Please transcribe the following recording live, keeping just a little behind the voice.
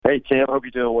Hey, Tim. Hope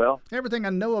you're doing well. Everything I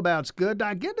know about's good.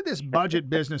 I get to this budget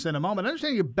business in a moment. I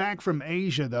understand you're back from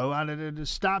Asia, though. It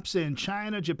stops in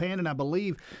China, Japan, and I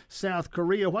believe South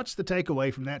Korea. What's the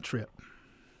takeaway from that trip?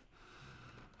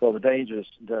 Well,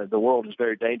 the world is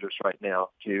very dangerous right now,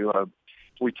 Q.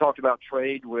 We talked about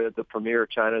trade with the premier of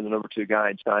China, the number 2 guy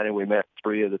in China. We met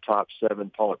 3 of the top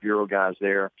 7 Politburo guys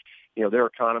there. You know, their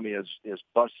economy is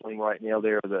bustling right now.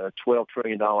 They're the $12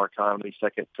 trillion economy,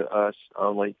 second to us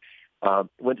only.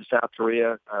 Went to South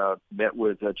Korea, met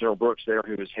with General Brooks there,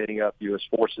 who is heading up U.S.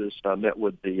 forces, met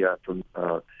with the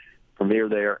premier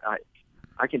there.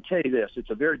 I can tell you this, it's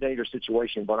a very dangerous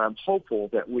situation, but I'm hopeful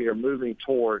that we are moving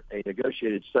toward a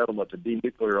negotiated settlement to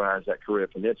denuclearize that Korea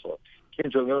Peninsula.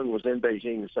 Kim Jong-un was in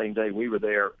Beijing the same day we were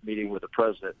there meeting with the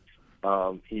president.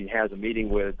 He has a meeting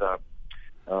with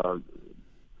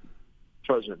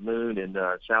President Moon in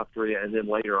South Korea, and then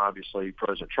later, obviously,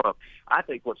 President Trump. I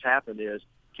think what's happened is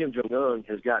Kim Jong-un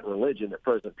has gotten religion that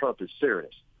President Trump is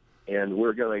serious, and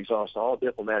we're going to exhaust all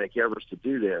diplomatic efforts to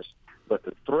do this. But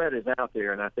the threat is out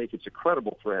there, and I think it's a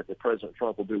credible threat that President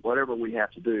Trump will do whatever we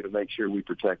have to do to make sure we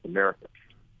protect America.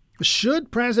 Should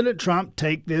President Trump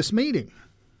take this meeting?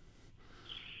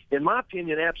 In my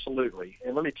opinion, absolutely.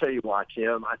 And let me tell you why,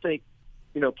 Tim. I think,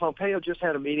 Pompeo just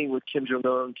had a meeting with Kim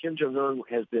Jong-un. Kim Jong-un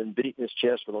has been beating his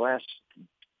chest for the last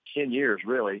 10 years,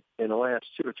 really. In the last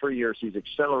 2 or 3 years, he's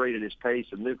accelerated his pace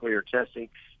of nuclear testing.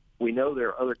 We know there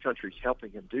are other countries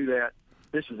helping him do that.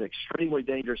 This is an extremely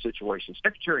dangerous situation.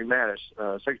 Secretary Mattis,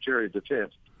 Secretary of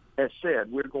Defense, has said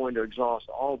we're going to exhaust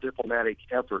all diplomatic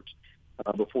efforts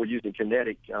before using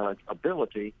kinetic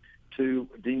ability to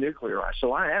denuclearize.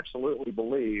 So I absolutely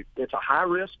believe it's a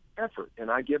high-risk effort, and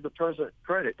I give the president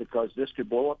credit because this could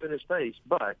blow up in his face,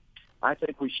 but I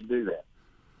think we should do that.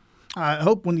 I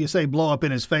hope when you say blow up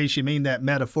in his face, you mean that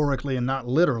metaphorically and not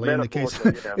literally. In the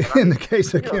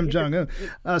case of Kim Jong-un.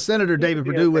 Senator David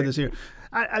Perdue with us here.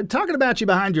 I talking about you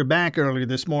behind your back earlier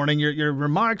this morning, your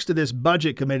remarks to this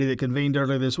budget committee that convened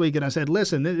earlier this week, and I said,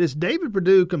 listen, this David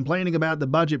Perdue complaining about the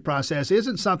budget process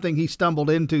isn't something he stumbled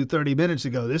into 30 minutes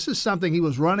ago. This is something he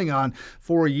was running on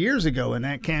 4 years ago in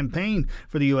that campaign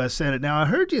for the U.S. Senate. Now, I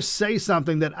heard you say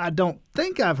something that I don't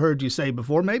think I've heard you say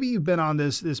before. Maybe you've been on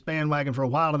this bandwagon for a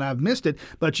while and I've missed it,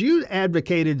 but you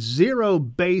advocated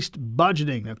zero-based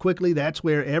budgeting. Now, quickly, that's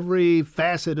where every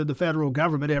facet of the federal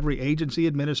government, every agency,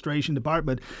 administration, department,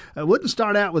 wouldn't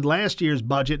start out with last year's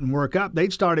budget and work up.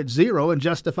 They'd start at zero and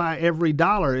justify every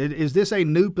dollar. Is this a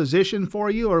new position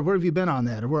for you, or where have you been on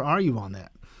that, or where are you on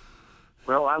that?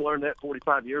 Well, I learned that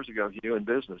 45 years ago in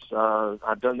business.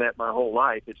 I've done that my whole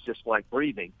life. It's just like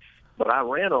breathing. But I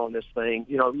ran on this thing.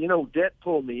 Debt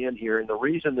pulled me in here, and the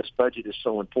reason this budget is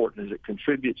so important is it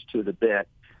contributes to the debt.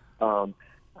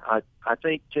 I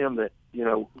think, Tim, that,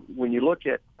 when you look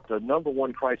at the number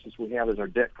one crisis we have is our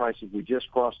debt crisis. We just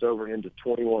crossed over into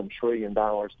 $21 trillion.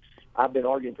 I've been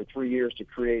arguing for 3 years to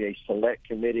create a select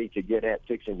committee to get at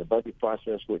fixing the budget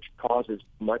process, which causes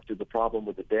much of the problem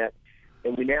with the debt.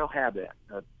 And we now have that.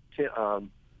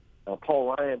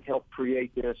 Paul Ryan helped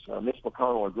create this. Mitch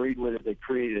McConnell agreed with it. They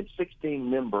created a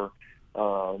 16-member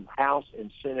House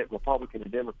and Senate Republican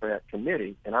and Democrat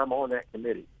committee, and I'm on that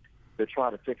committee to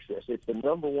try to fix this. It's the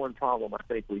number one problem I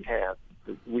think we have.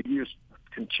 We use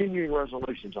continuing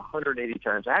resolutions 180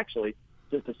 times. Actually,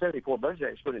 since the 74 Budget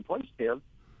Act was put in place, Tim,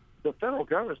 the federal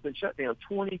government's been shut down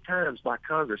 20 times by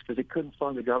Congress because it couldn't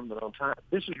fund the government on time.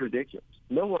 This is ridiculous.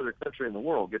 No other country in the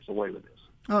world gets away with this.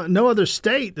 No other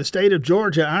state, the state of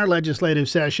Georgia, our legislative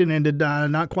session ended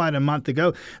not quite a month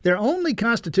ago. They're only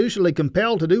constitutionally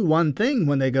compelled to do one thing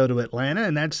when they go to Atlanta,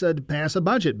 and that's to pass a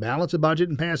budget, balance a budget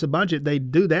and pass a budget. They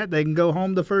do that, they can go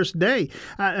home the first day.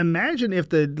 Imagine if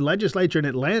the legislature in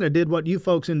Atlanta did what you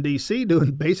folks in D.C. do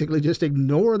and basically just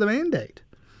ignore the mandate.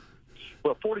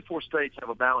 Well, 44 states have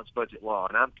a balanced budget law,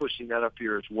 and I'm pushing that up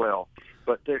here as well.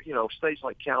 But there, states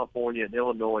like California and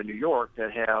Illinois and New York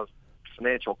that have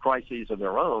financial crises of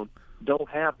their own don't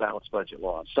have balanced budget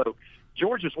laws. So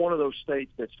Georgia's one of those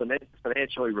states that's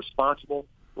financially responsible.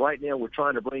 Right now, we're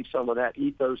trying to bring some of that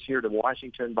ethos here to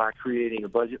Washington by creating a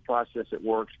budget process that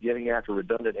works, getting after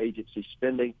redundant agency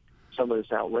spending, some of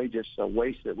this outrageous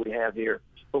waste that we have here.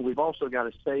 But we've also got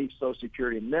to save Social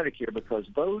Security and Medicare because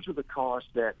those are the costs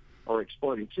that are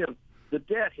exploding. Tim, the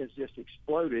debt has just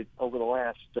exploded over the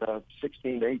last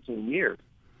 16 to 18 years.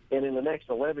 And in the next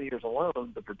 11 years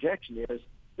alone, the projection is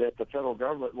that the federal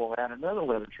government will add another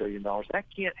 $11 trillion. That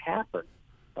can't happen.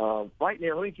 Right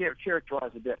now, let me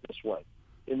characterize the debt this way.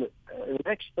 In the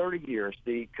next 30 years,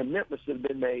 the commitments that have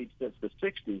been made since the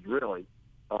 60s, really,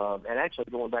 and actually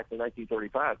going back to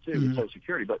 1935, too, with Social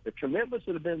Security, but the commitments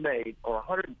that have been made are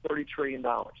 $130 trillion.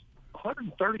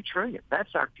 $130 trillion.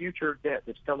 That's our future debt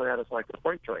that's coming at us like a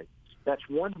freight train. That's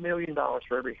 $1 million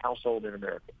for every household in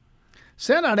America.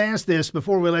 Sen, I'd ask this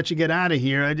before we let you get out of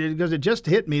here, because it just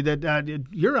hit me that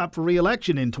you're up for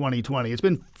re-election in 2020. It's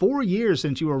been 4 years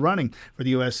since you were running for the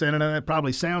U.S. Senate. That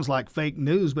probably sounds like fake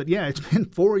news, but yeah, it's been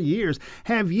 4 years.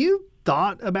 Have you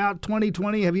thought about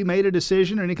 2020? Have you made a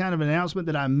decision or any kind of announcement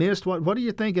that I missed? What are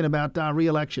you thinking about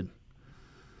re-election?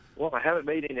 Well, I haven't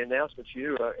made any announcements to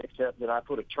you, except that I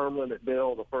put a term limit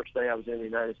bill the first day I was in the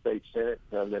United States Senate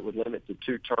that would limit to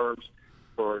 2 terms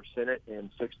for Senate and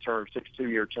 6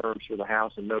 2-year terms for the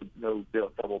House, and no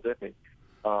double dipping.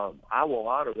 I will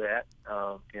honor that,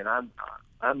 and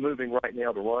I'm moving right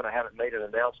now to run. I haven't made an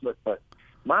announcement, but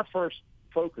my first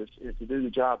focus is to do the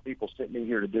job people sent me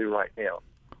here to do right now,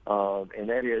 and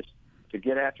that is to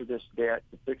get after this debt,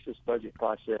 to fix this budget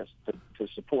process, to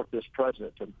support this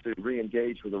president, to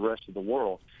re-engage with the rest of the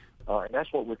world. And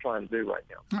that's what we're trying to do right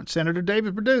now. All right, Senator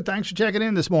David Perdue, thanks for checking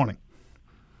in this morning.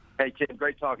 Hey, Tim,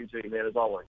 great talking to you, man, as always.